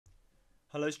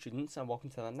Hello students and welcome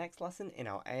to the next lesson in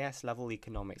our AS level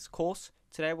economics course.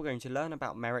 Today we're going to learn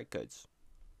about merit goods.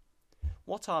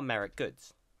 What are merit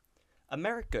goods? A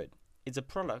merit good is a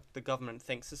product the government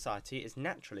thinks society is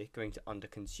naturally going to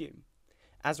underconsume.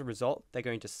 As a result, they're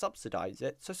going to subsidize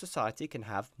it so society can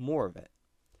have more of it.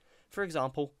 For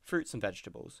example, fruits and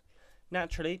vegetables.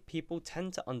 Naturally, people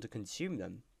tend to underconsume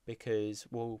them because,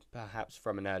 well, perhaps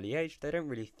from an early age, they don't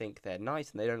really think they're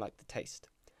nice and they don't like the taste.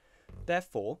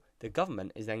 Therefore, the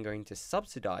government is then going to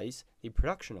subsidize the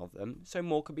production of them so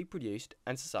more can be produced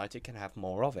and society can have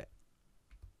more of it.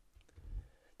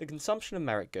 The consumption of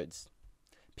merit goods.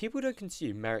 People don't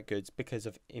consume merit goods because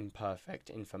of imperfect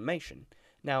information.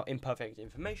 Now, imperfect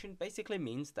information basically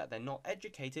means that they're not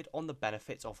educated on the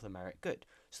benefits of the merit good,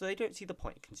 so they don't see the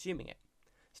point in consuming it.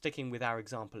 Sticking with our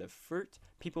example of fruit,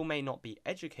 people may not be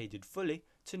educated fully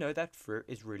to know that fruit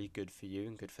is really good for you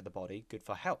and good for the body, good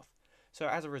for health. So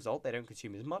as a result, they don't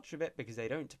consume as much of it because they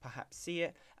don't perhaps see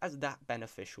it as that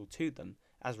beneficial to them.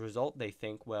 As a result, they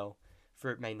think, well,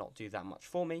 fruit may not do that much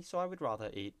for me, so I would rather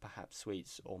eat perhaps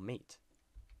sweets or meat.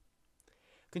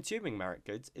 Consuming merit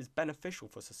goods is beneficial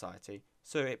for society,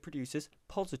 so it produces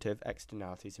positive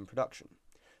externalities in production.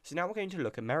 So now we're going to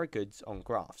look at merit goods on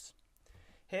graphs.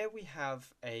 Here we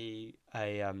have a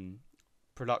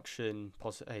production,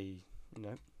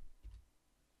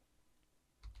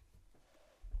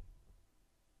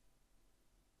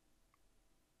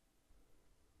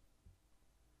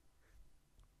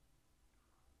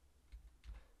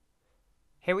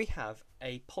 Here we have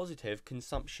a positive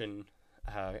consumption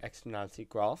externality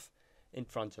graph in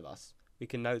front of us. We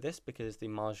can know this because the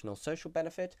marginal social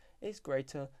benefit is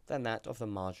greater than that of the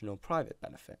marginal private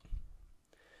benefit.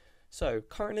 So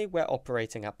currently we're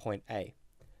operating at point A,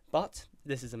 but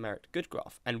this is a merit good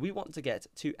graph and we want to get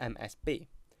to MSB.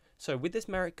 So with this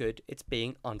merit good, it's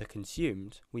being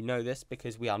underconsumed. We know this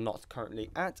because we are not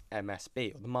currently at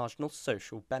MSB, or the marginal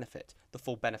social benefit, the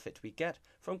full benefit we get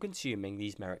from consuming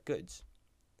these merit goods.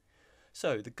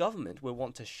 So the government will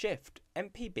want to shift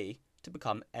MPB to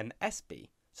become MSB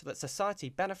so that society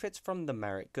benefits from the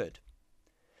merit good.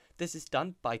 This is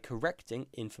done by correcting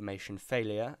information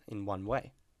failure in one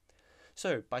way.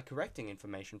 So by correcting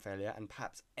information failure and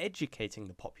perhaps educating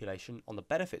the population on the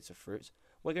benefits of fruits,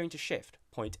 we're going to shift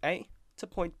point A to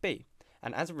point B.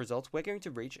 And as a result, we're going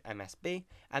to reach MSB,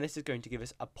 and this is going to give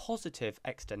us a positive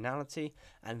externality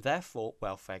and therefore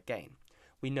welfare gain.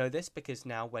 We know this because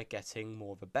now we're getting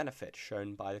more of a benefit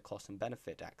shown by the cost and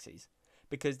benefit axes.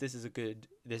 Because this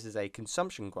is a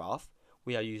consumption graph,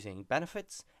 we are using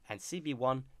benefits, and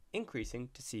CB1 increasing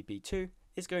to CB2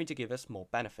 is going to give us more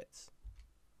benefits.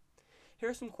 Here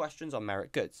are some questions on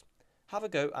merit goods. Have a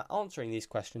go at answering these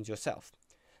questions yourself.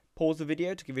 Pause the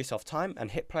video to give yourself time and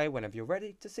hit play whenever you're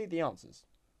ready to see the answers.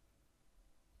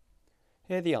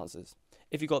 Here are the answers.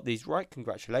 If you got these right,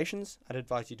 congratulations. I'd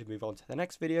advise you to move on to the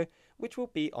next video, which will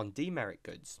be on demerit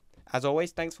goods. As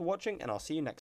always, thanks for watching and I'll see you next time.